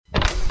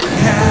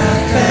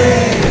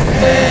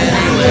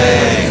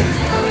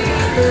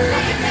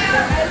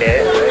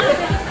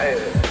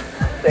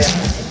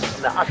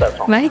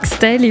Mike's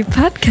Daily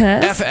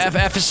Podcast.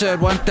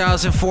 Episode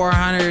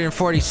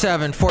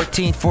 1447,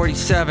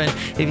 1447.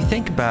 If you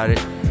think about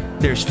it,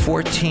 there's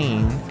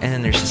 14, and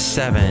then there's a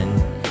 7,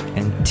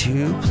 and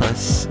 2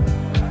 plus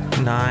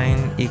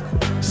 9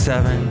 equals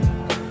 7.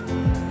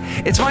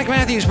 It's Mike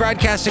Matthews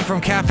broadcasting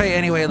from Cafe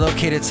Anyway,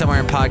 located somewhere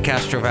in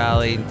Podcastro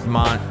Valley,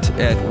 Mont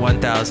at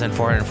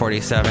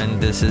 1447.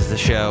 This is the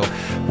show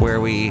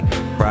where we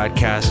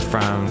broadcast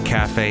from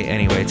Cafe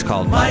Anyway. It's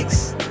called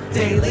Mike's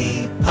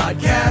Daily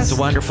Podcast. It's a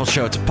wonderful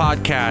show. It's a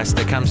podcast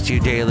that comes to you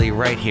daily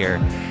right here.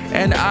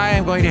 And I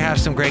am going to have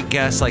some great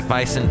guests like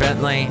Bison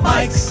Bentley.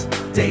 Mike's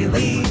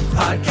Daily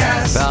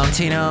Podcast.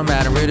 Valentino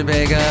Madame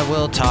Rutabaga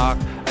will talk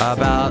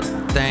about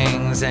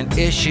things and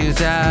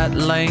issues at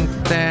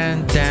length,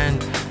 and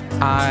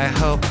I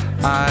hope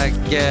I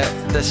get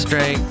the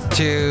strength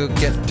to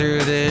get through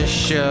this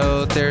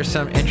show. There's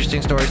some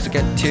interesting stories to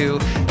get to,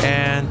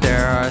 and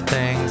there are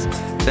things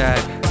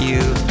that you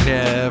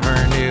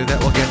never knew that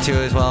we'll get to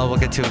as well. We'll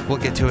get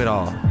to it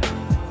all.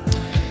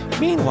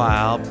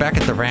 Meanwhile, back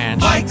at the ranch,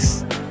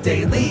 Mike's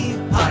Daily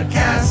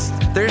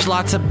Podcast. There's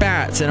lots of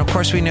bats, and of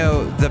course we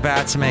know the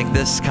bats make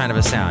this kind of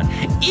a sound.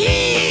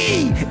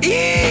 Ee!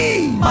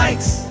 Ee!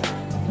 Mike's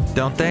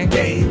Don't they?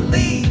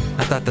 Daily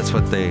I thought that's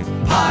what they...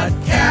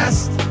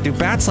 Podcast. Do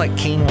bats like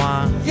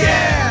quinoa?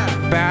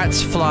 Yeah!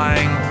 Bats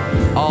flying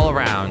all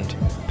around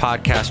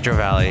Podcastro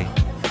Valley.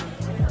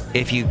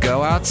 If you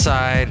go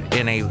outside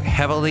in a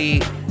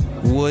heavily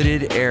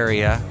wooded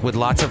area with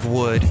lots of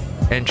wood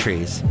and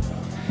trees,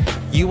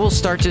 you will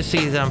start to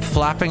see them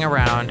flapping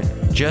around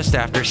just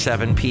after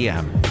 7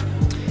 p.m.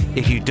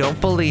 If you don't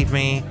believe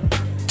me,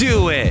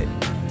 do it!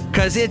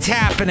 Because it's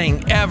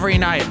happening every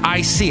night.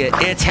 I see it.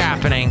 It's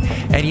happening.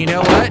 And you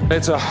know what?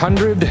 It's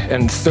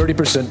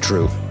 130%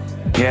 true.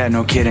 Yeah,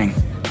 no kidding.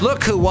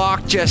 Look who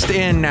walked just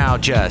in now,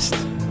 just.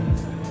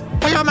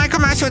 Hello, Michael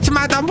Master. It's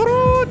Madame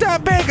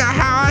Rutabaga.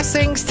 How are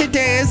things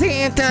today? Is the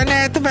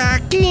internet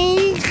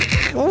working?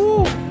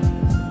 Ooh.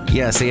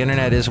 Yes, the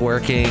internet is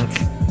working.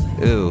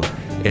 Ooh,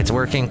 it's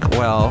working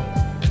well.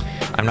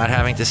 I'm not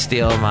having to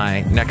steal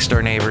my next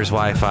door neighbor's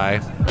Wi-Fi.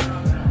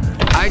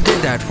 I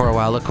did that for a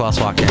while. Look who else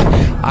walked in.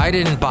 I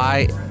didn't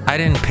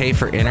pay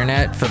for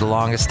internet for the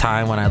longest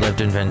time when I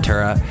lived in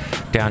Ventura,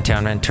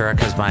 downtown Ventura,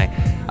 because I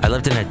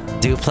lived in a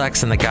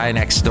duplex and the guy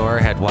next door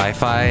had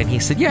Wi-Fi, and he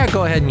said, yeah,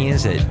 go ahead and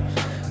use it.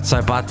 So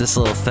I bought this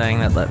little thing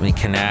that let me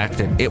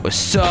connect, and it was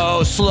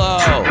so slow.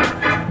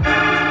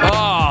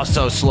 Oh,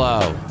 so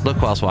slow. Look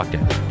who else walked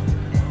in.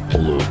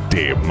 Hello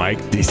there,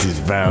 Mike. This is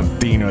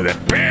Valentino, the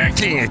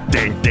banking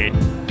attendant.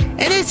 And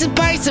this is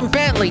Bison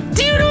Bentley.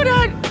 Do you know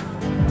that?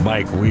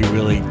 Mike, we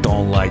really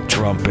don't like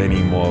Trump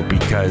anymore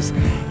because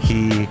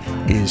he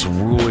is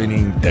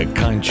ruining the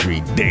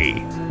country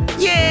day.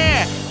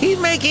 Yeah, he's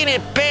making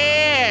it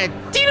bad.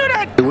 Do you know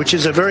that? Which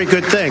is a very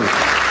good thing.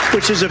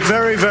 Which is a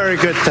very, very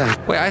good thing.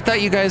 Wait, I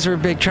thought you guys were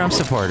big Trump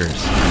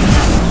supporters.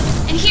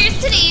 And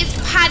here's today's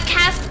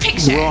podcast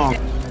picture. Wrong.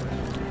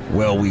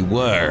 Well, we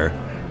were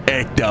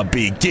at the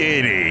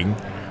beginning,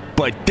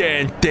 but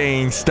then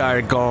things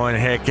started going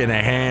heck in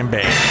a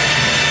handbag.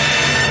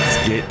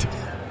 Skit.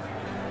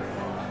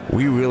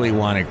 We really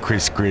wanted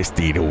Chris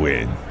Christie to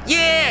win.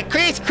 Yeah,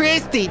 Chris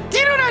Christie. Do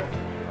you know that?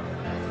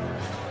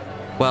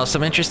 Well,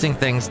 some interesting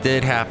things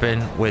did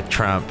happen with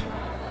Trump.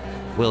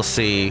 We'll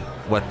see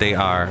what they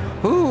are.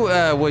 Who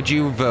would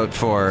you vote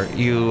for,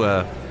 you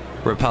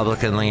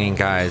Republican-leaning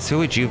guys? Who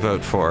would you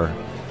vote for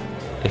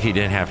if you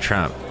didn't have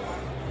Trump?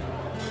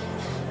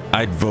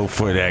 I'd vote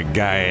for that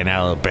guy in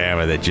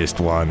Alabama that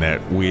just won,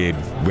 that weird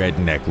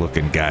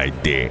redneck-looking guy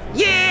there.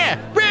 Yeah,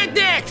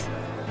 rednecks.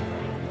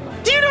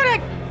 Do you know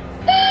that?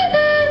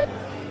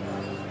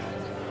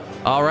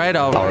 All right.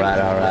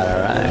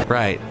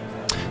 Right.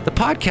 The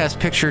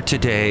podcast picture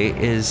today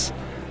is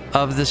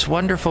of this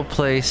wonderful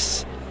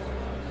place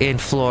in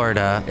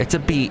Florida. It's a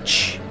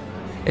beach.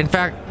 In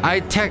fact,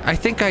 I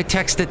think I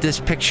texted this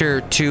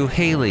picture to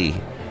Haley,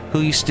 who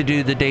used to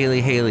do the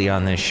Daily Haley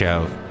on this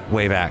show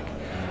way back,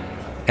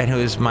 and who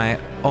is my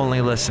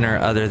only listener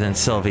other than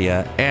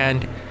Sylvia.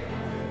 And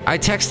I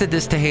texted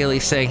this to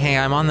Haley saying, hey,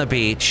 I'm on the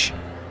beach.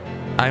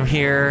 I'm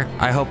here.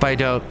 I hope I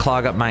don't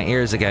clog up my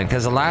ears again,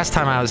 because the last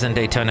time I was in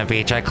Daytona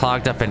Beach, I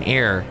clogged up an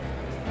ear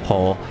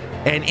hole,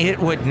 and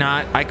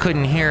I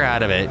couldn't hear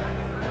out of it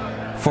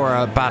for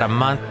about a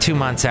month, 2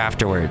 months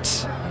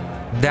afterwards.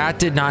 That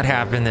did not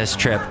happen this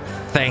trip,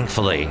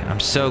 thankfully.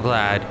 I'm so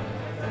glad.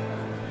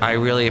 I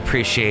really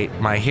appreciate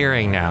my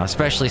hearing now,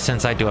 especially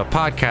since I do a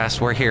podcast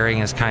where hearing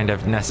is kind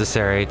of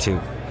necessary to...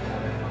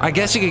 I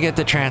guess you could get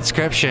the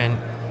transcription.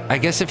 I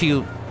guess if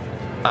you...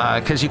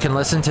 because you can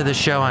listen to the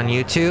show on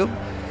YouTube,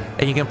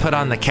 and you can put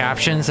on the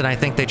captions, and I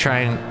think they try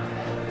and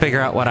figure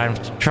out what I'm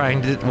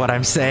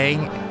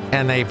saying,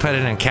 and they put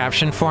it in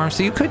caption form,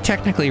 so you could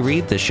technically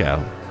read the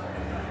show.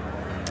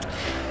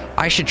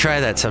 I should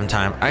try that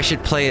sometime. I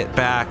should play it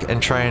back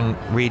and try and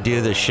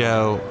redo the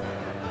show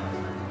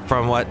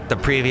from what the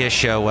previous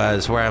show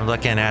was, where I'm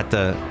looking at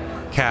the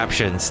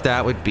captions.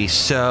 That would be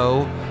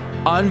so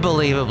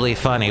unbelievably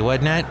funny,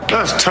 wouldn't it?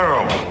 That's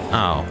terrible.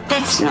 Oh.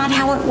 That's not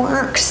how it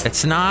works.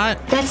 It's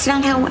not? That's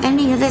not how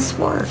any of this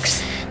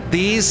works.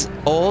 These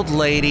old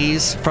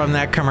ladies from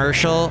that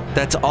commercial,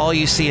 that's all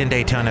you see in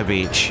Daytona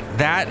Beach.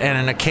 That and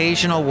an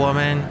occasional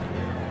woman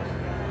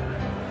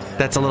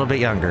that's a little bit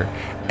younger.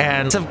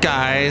 And some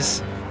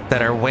guys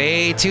that are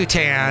way too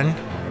tan,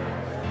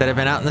 that have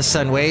been out in the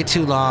sun way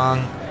too long,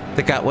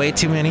 that got way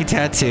too many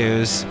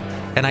tattoos.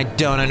 And I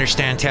don't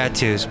understand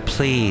tattoos.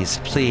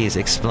 Please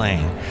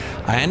explain.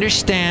 I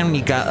understand when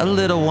you got a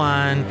little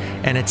one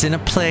and it's in a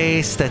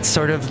place that's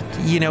sort of,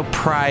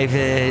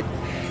 private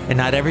and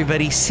not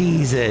everybody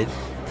sees it.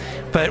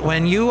 But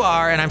when you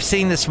are, and I'm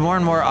seeing this more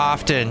and more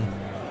often,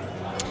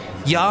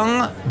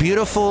 young,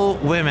 beautiful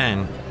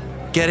women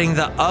getting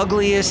the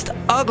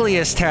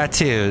ugliest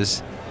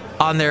tattoos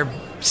on their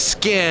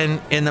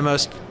skin in the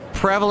most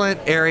prevalent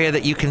area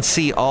that you can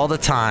see all the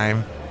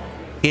time.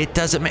 It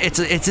doesn't. It's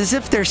as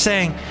if they're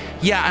saying,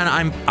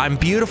 "Yeah, and I'm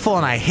beautiful,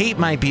 and I hate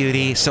my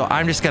beauty, so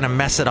I'm just gonna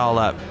mess it all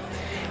up."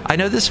 I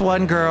know this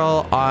one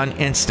girl on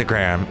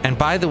Instagram, and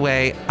by the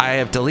way, I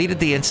have deleted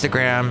the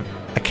Instagram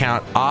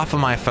account off of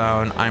my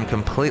phone. I'm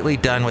completely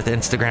done with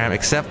Instagram,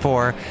 except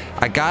for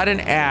I got an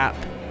app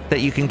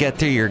that you can get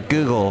through your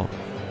Google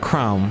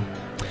Chrome,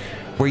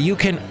 where you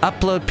can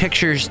upload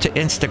pictures to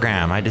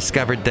Instagram. I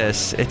discovered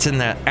this. It's in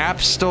the App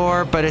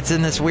Store, but it's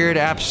in this weird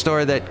app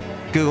store that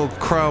Google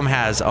Chrome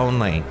has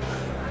only.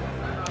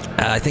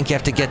 I think you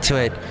have to get to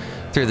it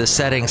through the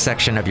settings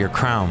section of your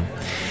Chrome.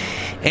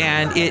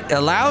 And it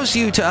allows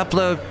you to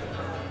upload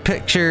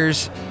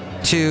pictures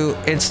to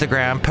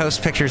Instagram,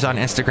 post pictures on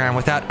Instagram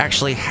without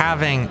actually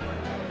having...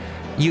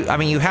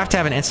 you have to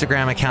have an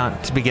Instagram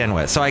account to begin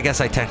with. So I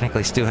guess I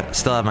technically still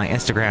have my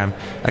Instagram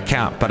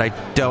account, but I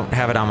don't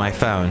have it on my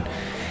phone.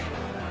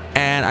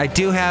 And I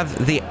do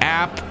have the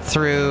app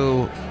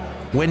through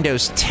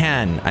Windows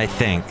 10, I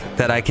think,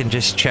 that I can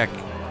just check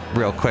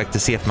real quick to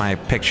see if my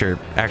picture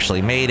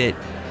actually made it.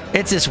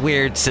 It's this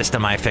weird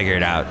system I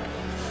figured out.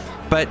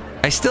 But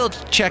I still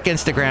check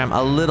Instagram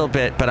a little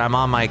bit, but I'm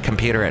on my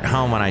computer at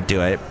home when I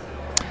do it.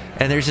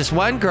 And there's this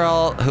one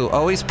girl who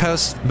always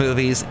posts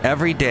movies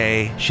every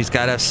day. She's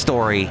got a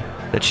story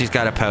that she's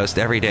got to post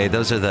every day.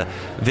 Those are the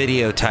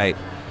video type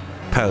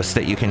posts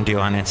that you can do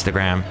on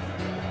Instagram.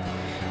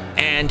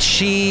 And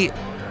she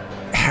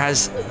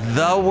has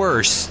the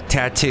worst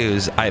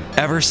tattoos I've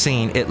ever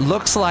seen. It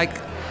looks like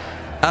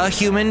a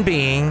human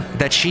being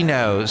that she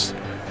knows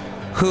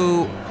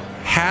who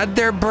had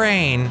their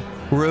brain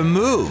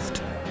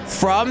removed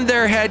from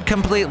their head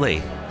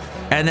completely.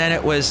 And then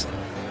it was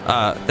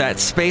that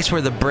space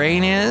where the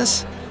brain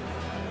is.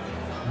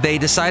 They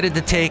decided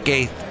to take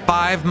a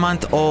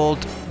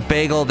 5-month-old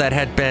bagel that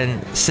had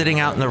been sitting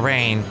out in the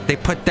rain. They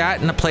put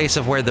that in the place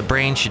of where the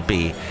brain should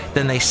be.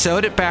 Then they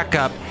sewed it back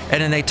up,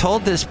 and then they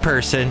told this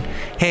person,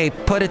 hey,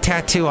 put a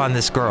tattoo on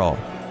this girl.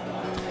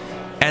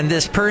 And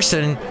this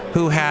person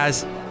who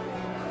has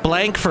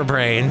blank for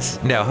brains,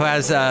 who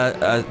has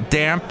a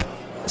damp,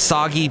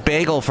 soggy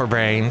bagel for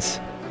brains,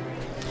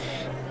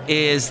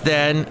 is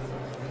then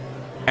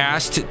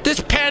asked to...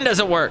 This pen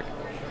doesn't work.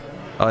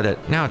 Oh,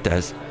 now it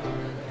does.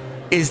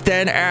 Is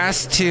then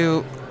asked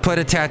to put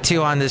a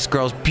tattoo on this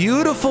girl's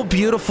beautiful,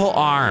 beautiful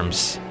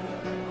arms.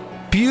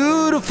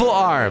 Beautiful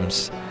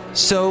arms.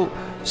 So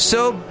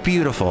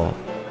beautiful.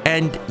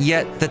 And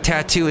yet the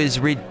tattoo is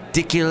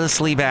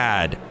ridiculously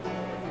bad.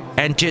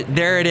 And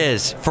there it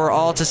is for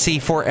all to see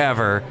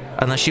forever,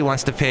 unless she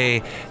wants to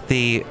pay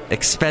the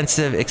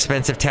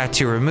expensive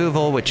tattoo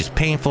removal, which is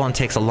painful and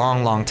takes a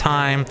long, long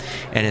time,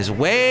 and is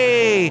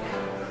way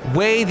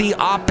the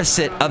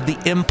opposite of the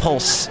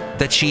impulse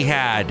that she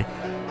had.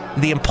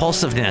 The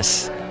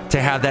impulsiveness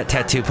to have that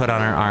tattoo put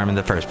on her arm in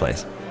the first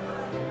place.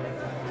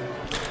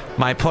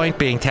 My point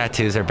being,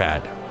 tattoos are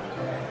bad.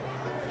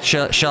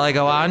 Shall I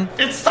go on?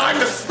 It's time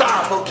to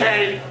stop,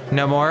 okay?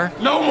 No more?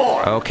 No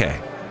more! Okay.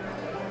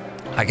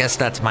 I guess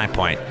that's my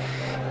point.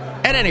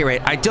 At any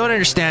rate, I don't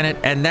understand it,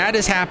 and that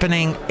is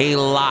happening a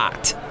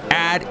lot.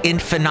 Ad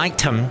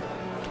infinitum.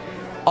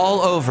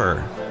 All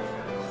over.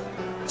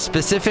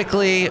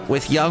 Specifically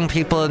with young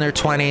people in their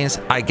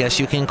 20s, I guess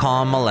you can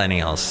call them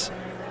millennials.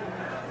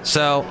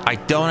 So, I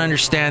don't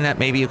understand that.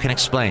 Maybe you can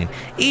explain.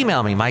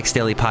 Email me,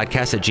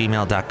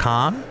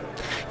 mikesdailypodcast@gmail.com.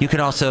 You can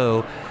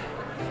also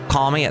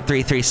call me at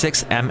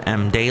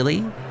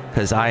 336-MM-DAILY,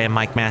 because I am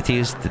Mike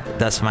Matthews,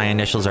 thus my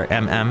initials are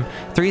MM,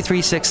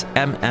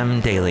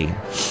 336-MM-DAILY.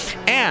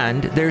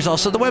 And there's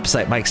also the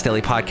website,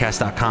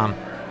 mikesdailypodcast.com.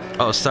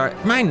 Oh, sorry.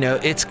 My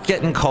nose, it's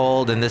getting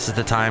cold, and this is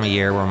the time of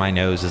year where my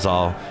nose is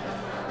all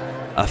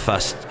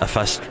fussy.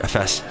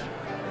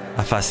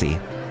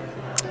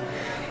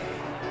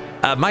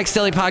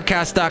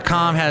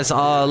 Mike'sDailyPodcast.com has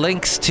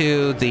links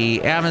to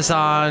the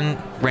Amazon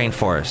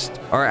rainforest,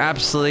 or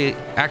actually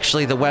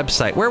the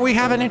website, where we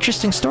have an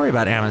interesting story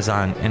about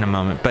Amazon in a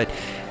moment. But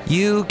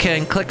you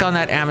can click on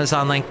that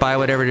Amazon link, buy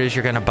whatever it is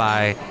you're going to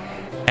buy,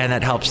 and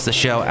that helps the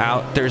show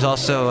out. There's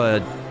also a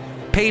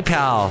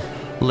PayPal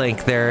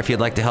link there if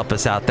you'd like to help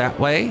us out that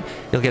way.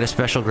 You'll get a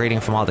special greeting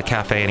from all the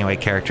Cafe Anyway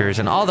characters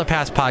and all the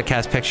past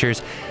podcast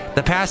pictures.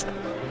 The past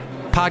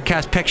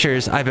podcast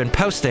pictures I've been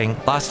posting,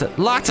 lots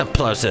of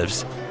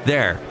plosives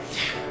there,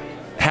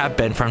 have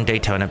been from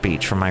Daytona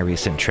Beach from my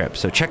recent trip.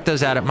 So check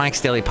those out at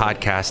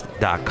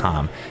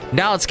mikesdailypodcast.com.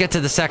 Now let's get to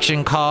the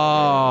section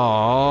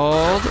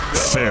called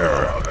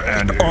Fair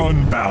and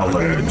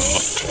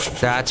Unbalanced.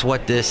 That's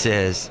what this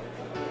is.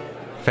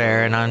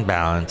 Fair and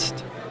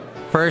unbalanced.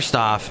 First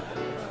off,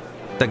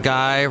 the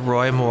guy,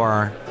 Roy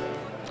Moore,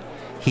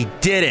 he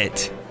did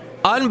it.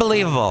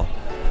 Unbelievable.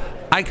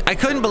 I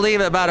couldn't believe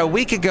it. About a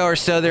week ago or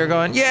so, they were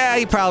going, yeah,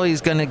 he probably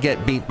is going to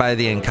get beat by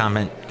the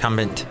incumbent.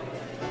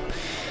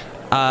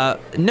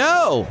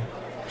 No.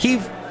 He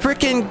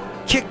freaking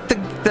kicked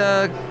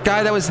the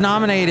guy that was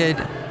nominated,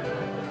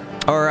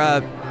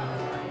 or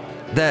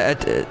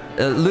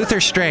Luther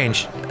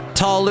Strange.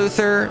 Tall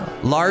Luther,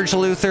 large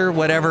Luther,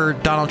 whatever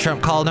Donald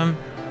Trump called him.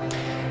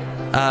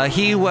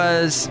 He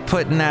was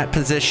put in that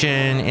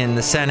position in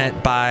the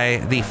Senate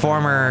by the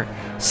former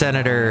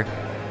senator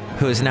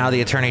who is now the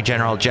Attorney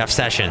General, Jeff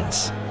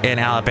Sessions, in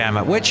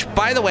Alabama, which,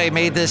 by the way,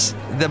 made this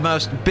the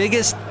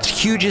biggest,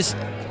 hugest,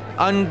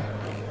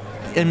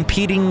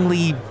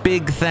 unimpedingly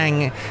big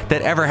thing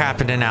that ever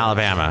happened in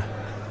Alabama.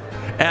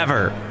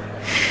 Ever.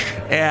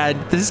 And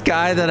this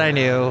guy that I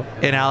knew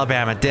in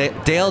Alabama,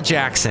 Dale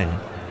Jackson,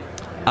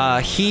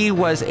 he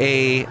was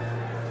a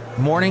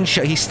morning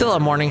show. He's still a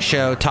morning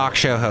show talk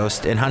show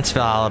host in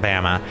Huntsville,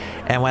 Alabama.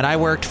 And when I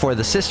worked for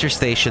the sister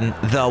station,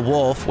 The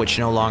Wolf, which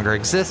no longer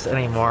exists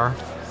anymore.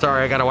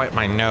 Sorry, I gotta wipe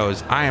my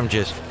nose. I am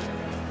just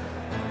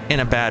in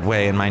a bad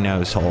way in my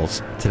nose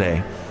holes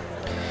today.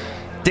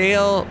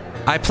 Dale,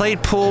 I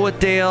played pool with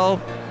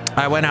Dale.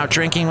 I went out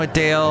drinking with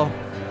Dale.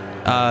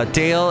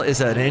 Dale is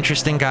an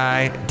interesting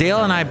guy.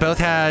 Dale and I both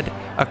had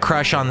a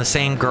crush on the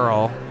same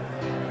girl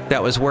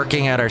that was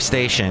working at our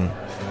station.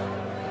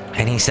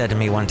 And he said to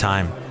me one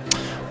time,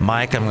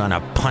 Mike, I'm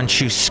gonna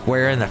punch you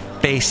square in the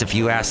face if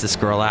you ask this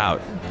girl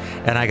out.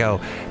 And I go,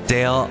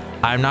 Dale,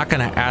 I'm not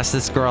gonna ask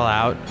this girl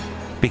out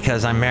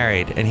because I'm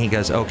married. And he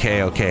goes,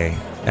 okay.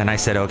 And I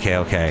said,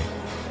 okay.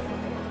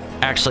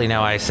 Actually,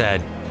 no, I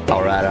said,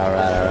 all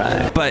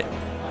right. But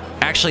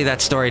actually,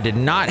 that story did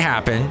not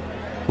happen.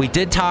 We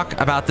did talk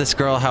about this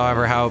girl,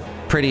 however, how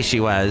pretty she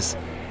was.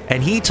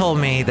 And he told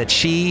me that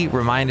she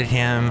reminded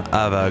him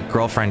of a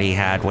girlfriend he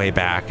had way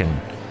back,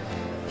 and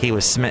he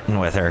was smitten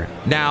with her.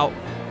 Now,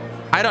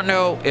 I don't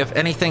know if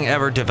anything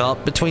ever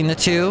developed between the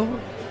two.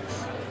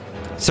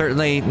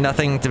 Certainly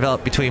nothing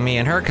developed between me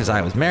and her because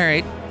I was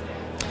married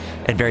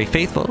and very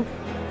faithful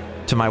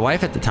to my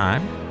wife at the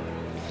time.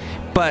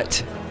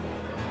 But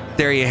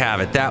there you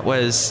have it. That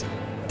was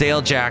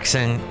Dale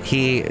Jackson.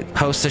 He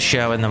hosts a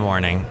show in the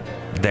morning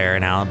there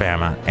in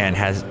Alabama, and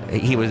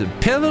he was a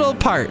pivotal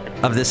part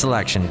of this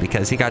election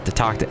because he got to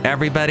talk to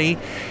everybody,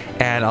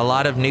 and a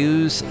lot of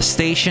news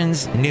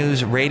stations,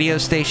 news radio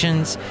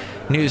stations,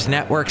 news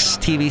networks,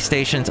 TV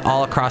stations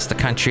all across the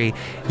country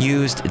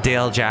used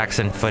Dale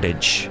Jackson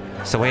footage.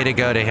 So way to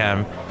go to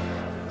him.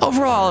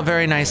 Overall, a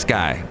very nice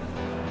guy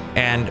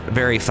and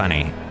very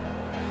funny.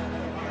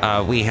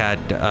 We had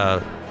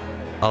a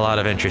lot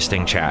of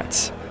interesting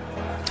chats.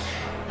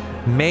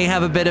 May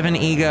have a bit of an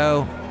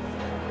ego,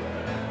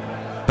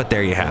 but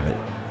there you have it.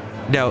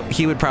 No,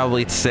 he would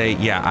probably say,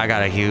 yeah, I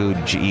got a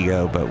huge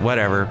ego, but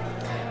whatever.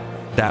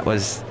 That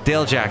was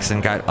Dale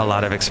Jackson got a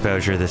lot of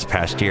exposure this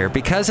past year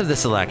because of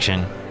this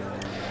election.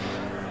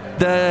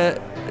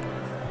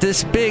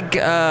 This big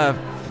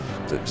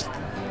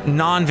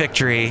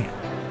non-victory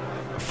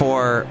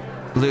for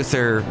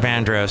Luther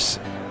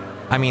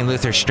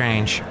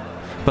Strange.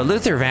 But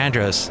Luther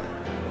Vandross,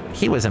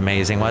 he was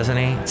amazing, wasn't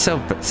he?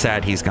 So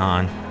sad he's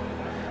gone.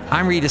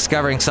 I'm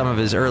rediscovering some of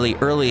his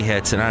early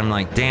hits, and I'm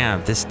like,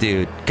 damn, this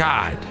dude,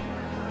 God,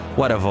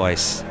 what a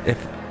voice.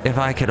 If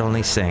I could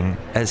only sing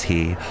as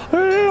he.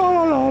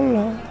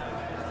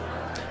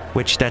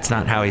 Which that's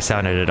not how he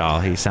sounded at all.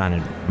 He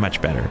sounded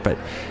much better. But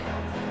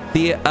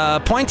the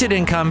appointed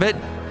incumbent,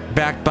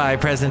 backed by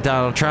President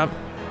Donald Trump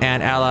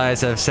and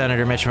allies of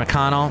Senator Mitch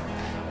McConnell,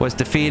 was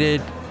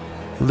defeated.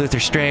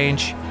 Luther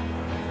Strange.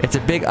 It's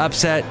a big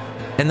upset,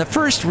 and the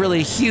first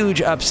really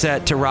huge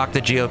upset to rock the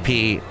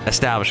GOP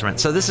establishment.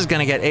 So this is going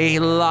to get a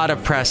lot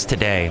of press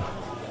today.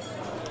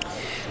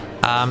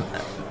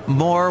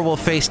 Moore will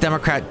face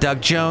Democrat Doug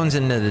Jones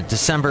in the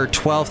December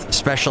 12th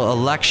special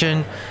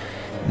election.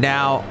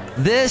 Now,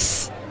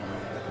 this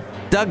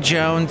Doug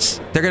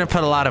Jones, they're going to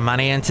put a lot of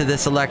money into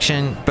this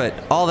election, but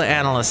all the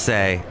analysts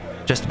say,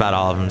 just about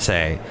all of them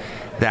say,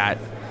 that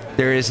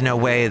there is no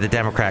way the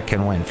Democrat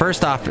can win.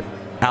 First off,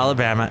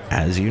 Alabama,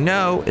 as you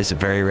know, is a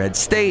very red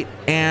state,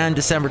 and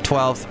December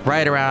 12th,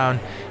 right around,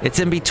 it's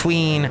in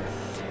between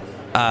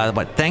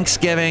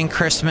Thanksgiving,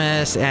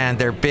 Christmas, and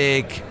their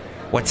big,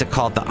 what's it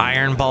called, the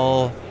Iron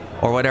Bowl,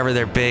 or whatever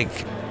their big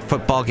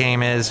football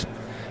game is,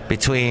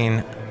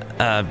 between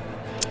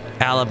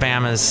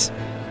Alabama's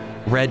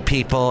red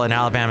people and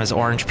Alabama's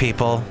orange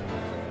people.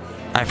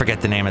 I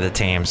forget the name of the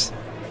teams.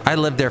 I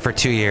lived there for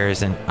 2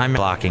 years, and I'm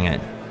blocking it.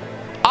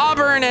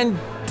 Auburn and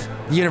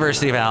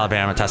University of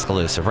Alabama,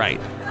 Tuscaloosa,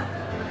 right.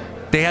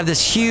 They have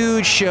this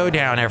huge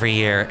showdown every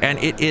year, and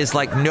it is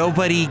like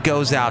nobody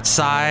goes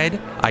outside.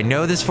 I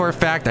know this for a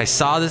fact. I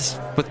saw this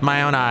with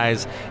my own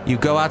eyes. You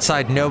go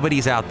outside,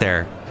 nobody's out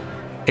there.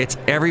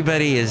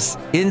 Everybody is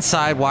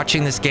inside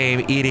watching this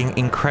game, eating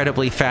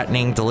incredibly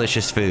fattening,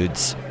 delicious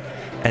foods.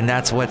 And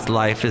that's what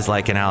life is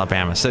like in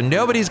Alabama. So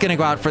nobody's going to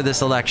go out for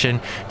this election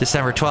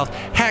December 12th.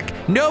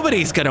 Heck,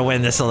 nobody's going to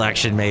win this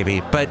election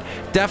maybe, but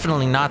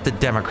definitely not the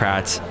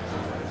Democrats.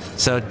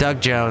 So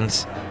Doug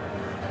Jones,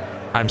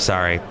 I'm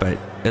sorry, but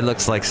it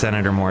looks like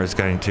Senator Moore is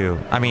going to,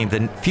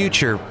 the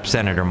future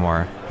Senator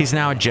Moore. He's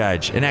now a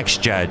judge, an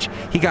ex-judge.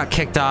 He got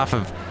kicked off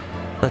of,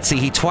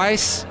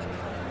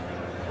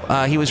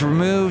 he was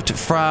removed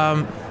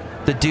from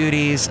the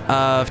duties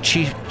of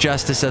Chief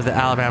Justice of the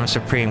Alabama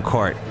Supreme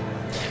Court.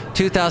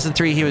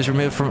 2003, he was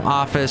removed from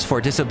office for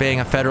disobeying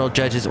a federal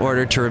judge's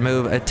order to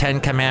remove a Ten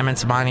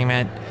Commandments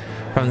monument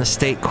from the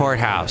state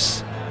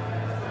courthouse.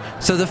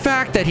 So the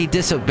fact that he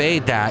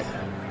disobeyed that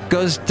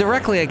goes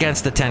directly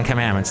against the Ten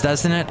Commandments,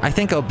 doesn't it? I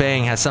think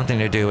obeying has something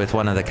to do with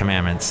one of the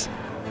commandments.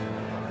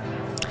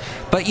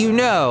 But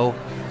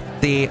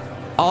the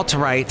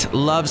alt-right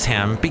loves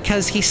him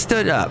because he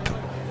stood up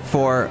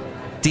for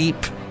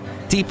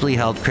deeply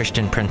held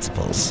Christian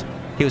principles.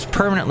 He was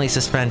permanently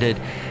suspended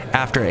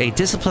after a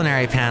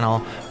disciplinary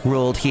panel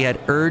ruled he had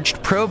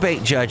urged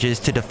probate judges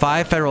to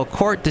defy federal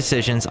court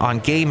decisions on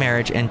gay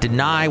marriage and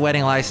deny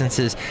wedding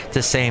licenses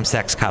to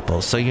same-sex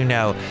couples. So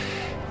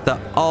the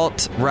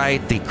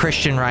alt-right, the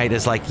Christian right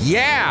is like,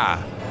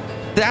 yeah,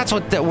 that's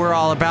what we're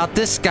all about.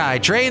 This guy,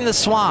 drain the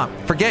swamp.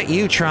 Forget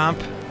you,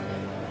 Trump.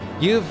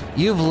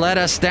 You've let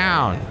us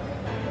down.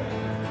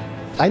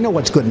 I know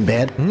what's good and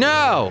bad.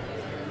 No.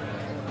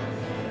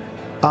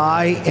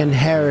 I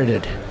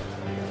inherited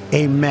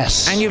a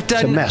mess. And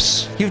it's a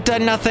mess. You've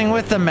done nothing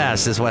with the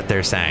mess, is what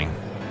they're saying.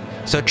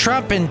 So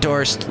Trump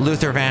endorsed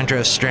Luther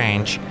Vandross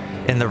Strange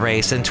in the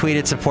race and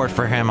tweeted support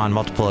for him on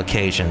multiple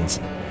occasions.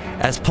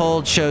 As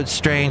polls showed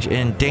Strange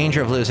in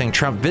danger of losing,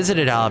 Trump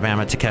visited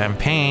Alabama to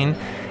campaign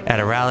at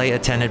a rally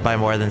attended by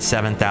more than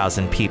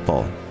 7,000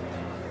 people.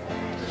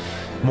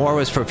 Moore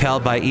was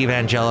propelled by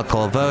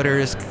evangelical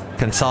voters,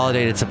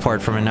 consolidated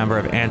support from a number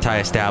of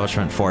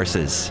anti-establishment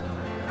forces.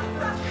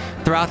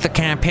 Throughout the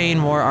campaign,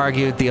 Moore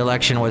argued the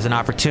election was an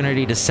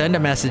opportunity to send a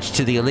message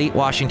to the elite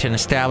Washington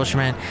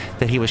establishment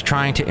that he was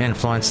trying to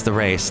influence the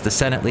race. The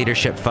Senate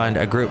Leadership Fund,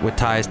 a group with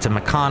ties to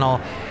McConnell,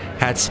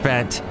 had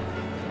spent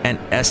an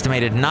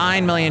estimated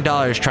 $9 million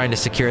trying to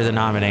secure the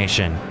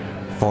nomination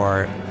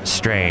for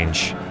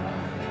Strange.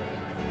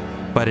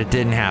 But it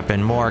didn't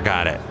happen. Moore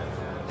got it.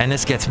 And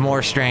this gets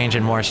more strange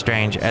and more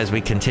strange as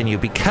we continue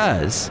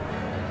because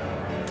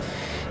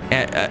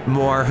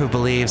Moore, who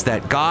believes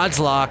that God's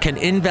law can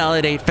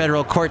invalidate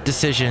federal court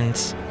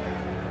decisions,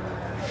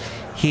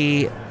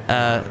 he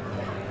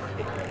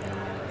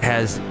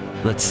has,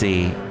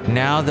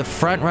 now the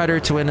front runner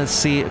to win a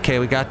seat. Okay,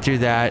 we got through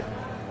that.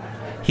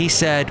 He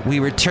said, we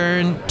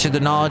return to the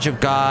knowledge of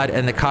God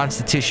and the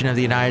Constitution of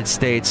the United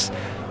States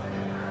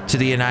to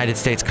the United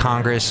States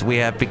Congress. We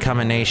have become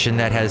a nation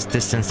that has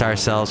distanced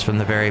ourselves from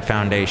the very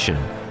foundation.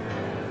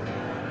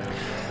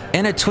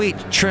 In a tweet,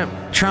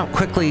 Trump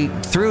quickly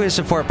threw his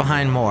support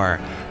behind Moore.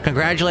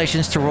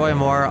 Congratulations to Roy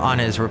Moore on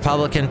his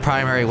Republican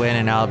primary win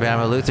in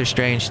Alabama. Luther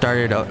Strange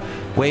started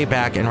way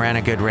back and ran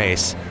a good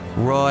race.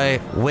 Roy,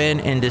 win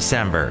in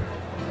December.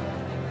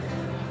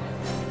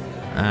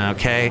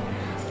 Okay.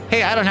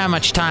 Hey, I don't have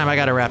much time. I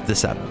got to wrap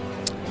this up.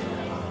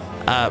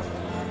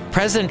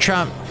 President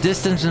Trump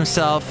distanced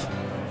himself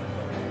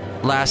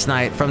last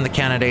night from the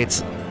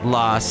candidate's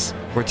loss.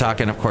 We're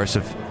talking, of course,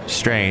 of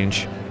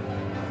Strange.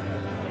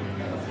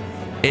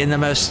 In the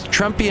most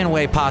Trumpian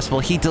way possible,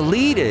 he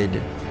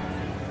deleted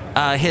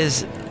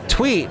his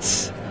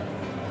tweets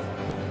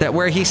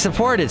where he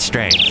supported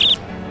Strange.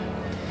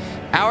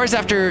 Hours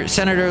after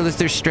Senator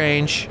Luther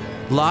Strange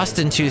lost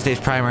in Tuesday's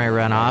primary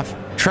runoff,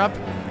 Trump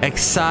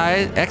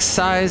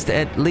excised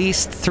at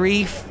least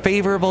 3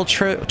 favorable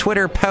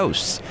Twitter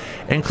posts,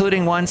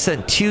 including one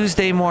sent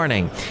Tuesday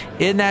morning.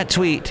 In that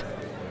tweet,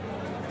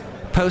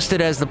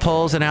 posted as the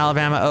polls in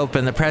Alabama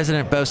opened, the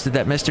president boasted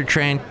that Mr.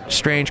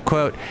 Strange,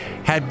 quote,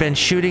 had been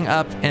shooting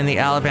up in the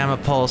Alabama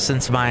polls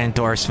since my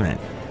endorsement.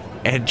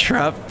 And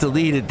Trump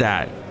deleted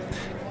that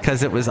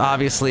because it was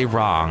obviously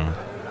wrong.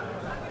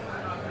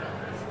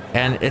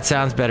 And it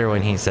sounds better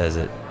when he says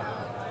it,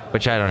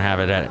 which I don't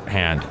have it at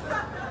hand.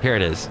 Here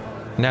it is.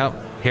 No,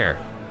 here.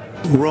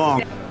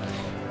 Wrong.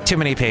 Too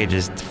many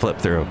pages to flip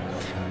through.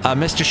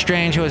 Mr.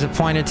 Strange, who was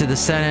appointed to the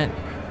Senate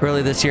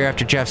early this year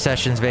after Jeff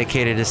Sessions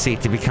vacated his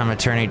seat to become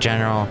Attorney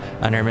General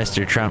under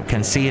Mr. Trump,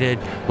 conceded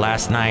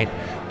last night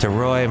to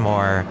Roy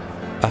Moore,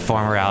 a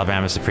former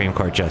Alabama Supreme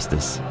Court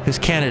justice, whose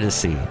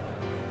candidacy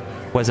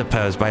was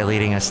opposed by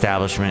leading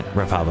establishment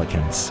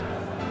Republicans.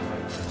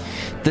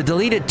 The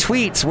deleted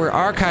tweets were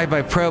archived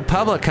by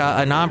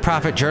ProPublica, a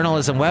nonprofit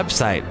journalism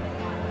website.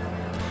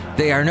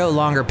 They are no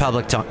longer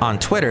public on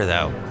Twitter,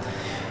 though.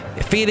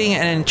 feeding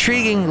an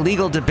intriguing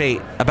legal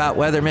debate about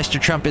whether Mr.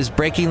 Trump is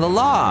breaking the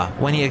law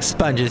when he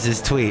expunges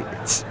his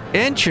tweets.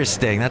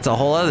 Interesting. That's a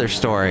whole other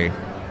story.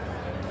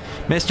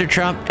 Mr.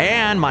 Trump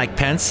and Mike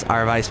Pence,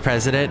 our vice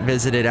president,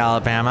 visited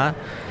Alabama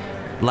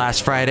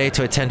last Friday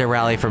to attend a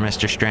rally for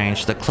Mr.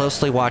 Strange. The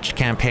closely watched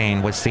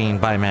campaign was seen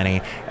by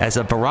many as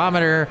a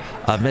barometer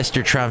of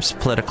Mr. Trump's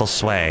political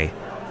sway.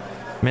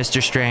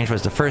 Mr. Strange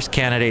was the first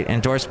candidate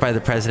endorsed by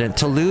the president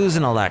to lose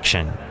an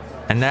election.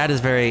 And that is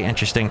very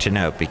interesting to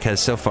note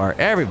because so far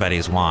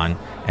everybody's won,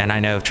 and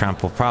I know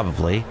Trump will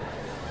probably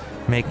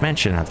make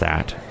mention of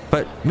that.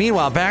 But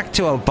meanwhile, back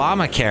to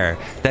Obamacare,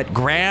 that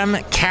Graham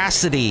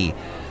Cassidy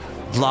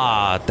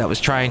law that was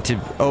trying to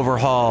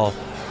overhaul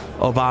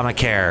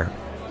Obamacare.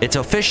 It's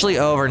officially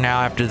over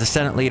now after the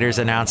Senate leaders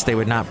announced they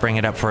would not bring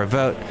it up for a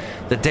vote.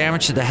 The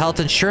damage to the health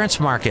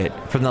insurance market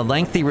from the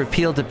lengthy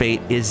repeal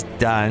debate is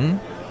done,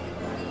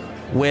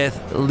 with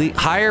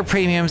higher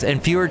premiums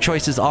and fewer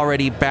choices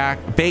already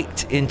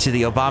baked into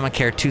the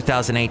Obamacare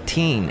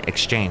 2018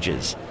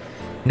 exchanges.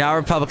 Now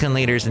Republican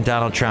leaders and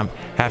Donald Trump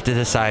have to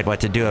decide what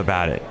to do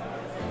about it.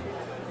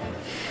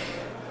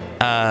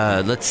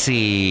 Let's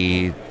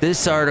see.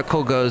 This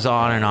article goes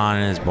on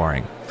and is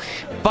boring.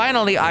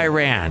 Finally,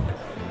 Iran.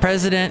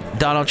 President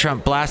Donald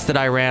Trump blasted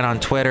Iran on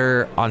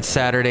Twitter on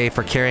Saturday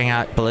for carrying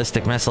out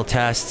ballistic missile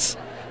tests,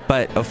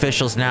 but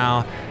officials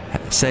now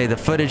say the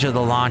footage of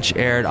the launch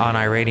aired on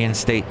Iranian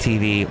state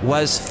TV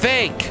was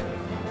fake.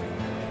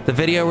 The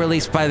video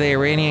released by the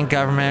Iranian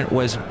government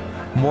was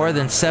more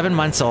than 7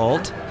 months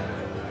old.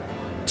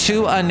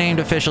 Two unnamed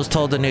officials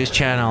told the news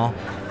channel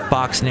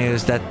Fox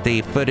News that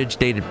the footage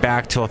dated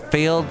back to a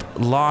failed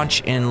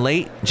launch in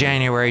late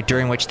January,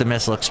 during which the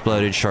missile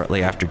exploded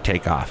shortly after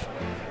takeoff.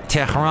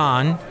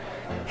 Tehran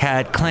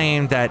had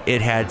claimed that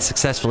it had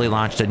successfully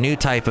launched a new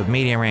type of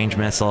medium-range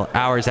missile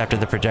hours after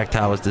the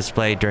projectile was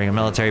displayed during a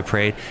military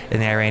parade in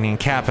the Iranian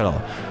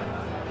capital.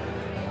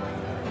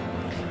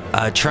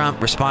 Trump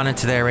responded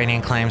to the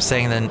Iranian claims,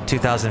 saying the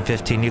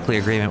 2015 nuclear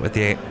agreement with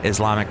the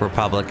Islamic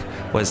Republic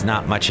was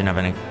not much of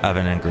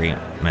an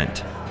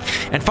agreement.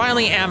 And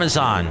finally,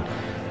 Amazon.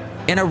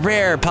 In a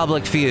rare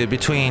public feud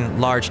between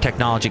large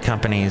technology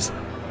companies,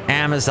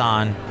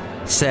 Amazon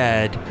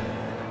said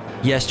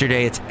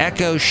yesterday its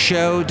Echo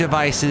Show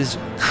devices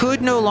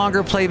could no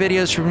longer play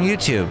videos from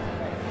YouTube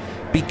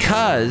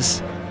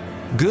because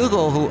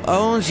Google, who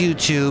owns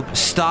YouTube,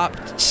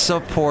 stopped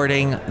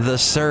supporting the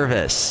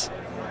service.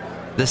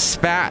 The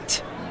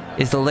spat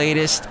is the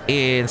latest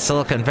in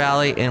Silicon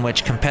Valley, in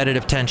which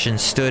competitive tension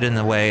stood in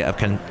the way of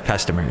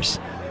customers.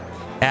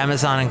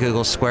 Amazon and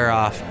Google square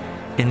off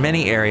in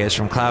many areas,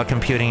 from cloud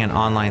computing and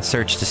online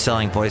search to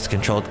selling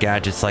voice-controlled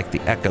gadgets like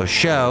the Echo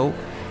Show.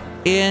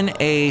 In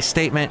a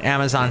statement,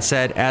 Amazon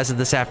said, as of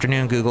this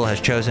afternoon, Google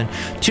has chosen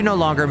to no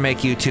longer make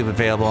YouTube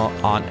available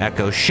on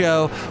Echo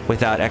Show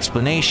without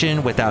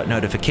explanation, without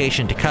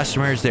notification to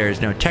customers. There is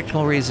no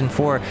technical reason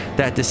for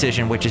that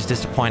decision, which is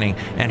disappointing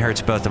and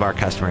hurts both of our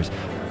customers.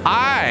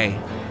 I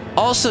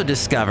also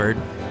discovered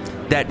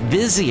that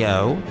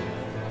Vizio,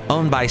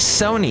 owned by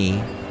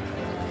Sony,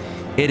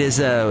 it is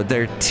their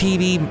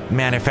TV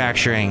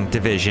manufacturing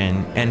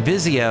division, and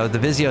Vizio, the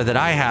Vizio that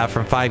I have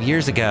from 5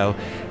 years ago,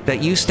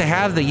 that used to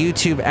have the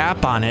YouTube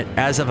app on it,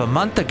 as of a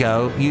month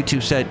ago,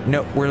 YouTube said,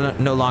 no, we're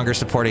no longer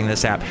supporting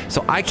this app.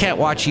 So I can't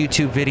watch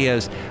YouTube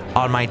videos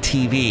on my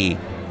TV.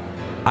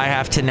 I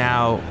have to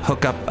now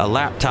hook up a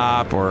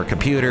laptop or a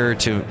computer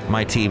to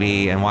my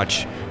TV and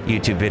watch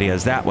YouTube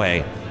videos that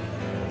way.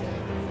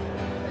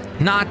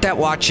 Not that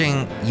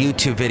watching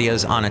YouTube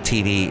videos on a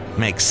TV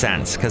makes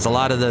sense, because a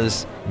lot of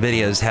those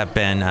videos have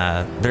been,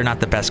 they're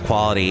not the best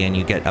quality, and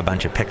you get a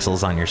bunch of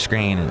pixels on your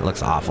screen and it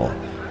looks awful.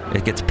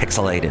 It gets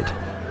pixelated.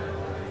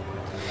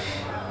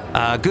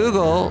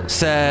 Google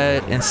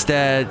said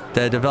instead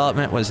the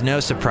development was no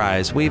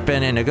surprise. We've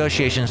been in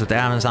negotiations with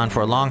Amazon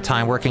for a long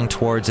time, working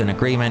towards an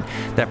agreement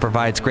that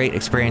provides great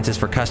experiences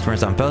for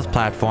customers on both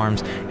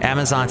platforms.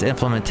 Amazon's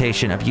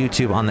implementation of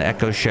YouTube on the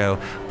Echo Show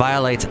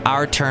violates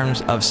our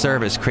terms of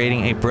service,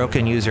 creating a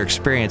broken user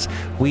experience.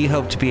 We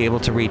hope to be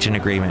able to reach an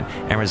agreement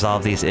and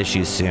resolve these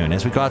issues soon.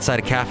 As we go outside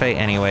a cafe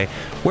anyway,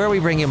 where we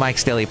bring you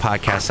Mike's Daily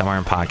Podcast somewhere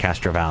in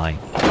Podcaster Valley.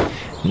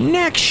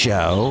 Next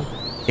show,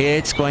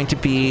 it's going to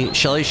be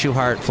Shelley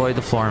Shuhart, Floyd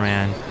the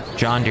Floorman,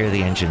 John Deere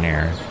the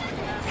Engineer.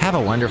 Have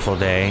a wonderful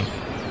day.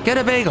 Get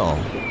a bagel.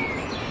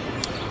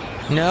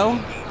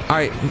 No? All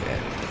right.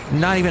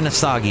 Not even a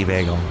soggy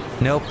bagel.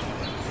 Nope.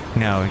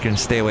 No, you can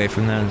stay away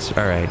from those.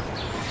 All right.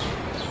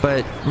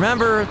 But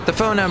remember the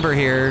phone number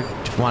here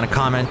if you want to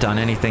comment on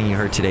anything you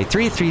heard today.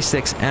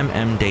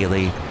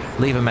 336-MM-DAILY.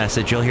 Leave a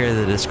message. You'll hear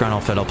the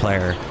disgruntled fiddle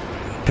player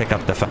pick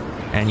up the phone,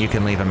 and you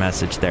can leave a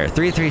message there.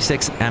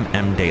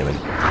 336-MM-DAILY.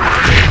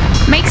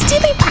 Mike's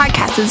Daily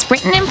Podcast is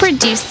written and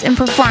produced and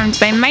performed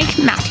by Mike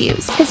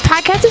Matthews. His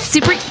podcast is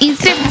super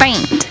easy to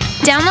find.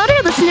 Download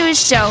or listen to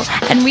his show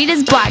and read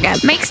his blog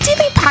at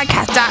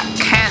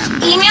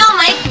mikesdailypodcast.com. Email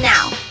Mike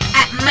now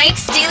at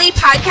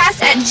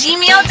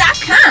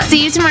mikesdailypodcast@gmail.com.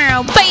 See you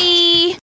tomorrow. Bye!